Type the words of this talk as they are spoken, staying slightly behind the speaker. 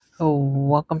Oh,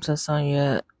 welcome to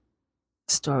Sonia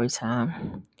story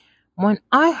time. When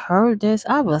I heard this,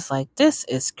 I was like, this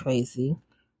is crazy.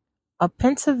 A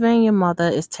Pennsylvania mother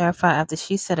is terrified after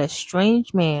she said a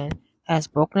strange man has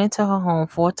broken into her home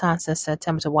 4 times since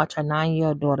September to watch her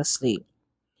 9-year-old daughter sleep.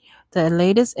 The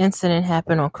latest incident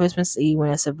happened on Christmas Eve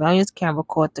when a surveillance camera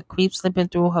caught the creep slipping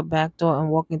through her back door and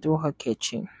walking through her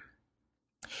kitchen.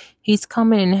 He's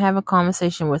coming in and having a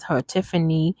conversation with her,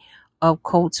 Tiffany of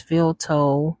Coatesville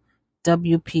told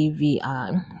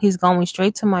WPVI. He's going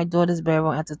straight to my daughter's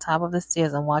bedroom at the top of the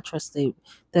stairs and watch her sleep,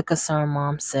 the concerned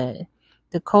mom said.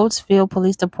 The Coatesville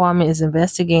Police Department is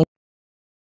investigating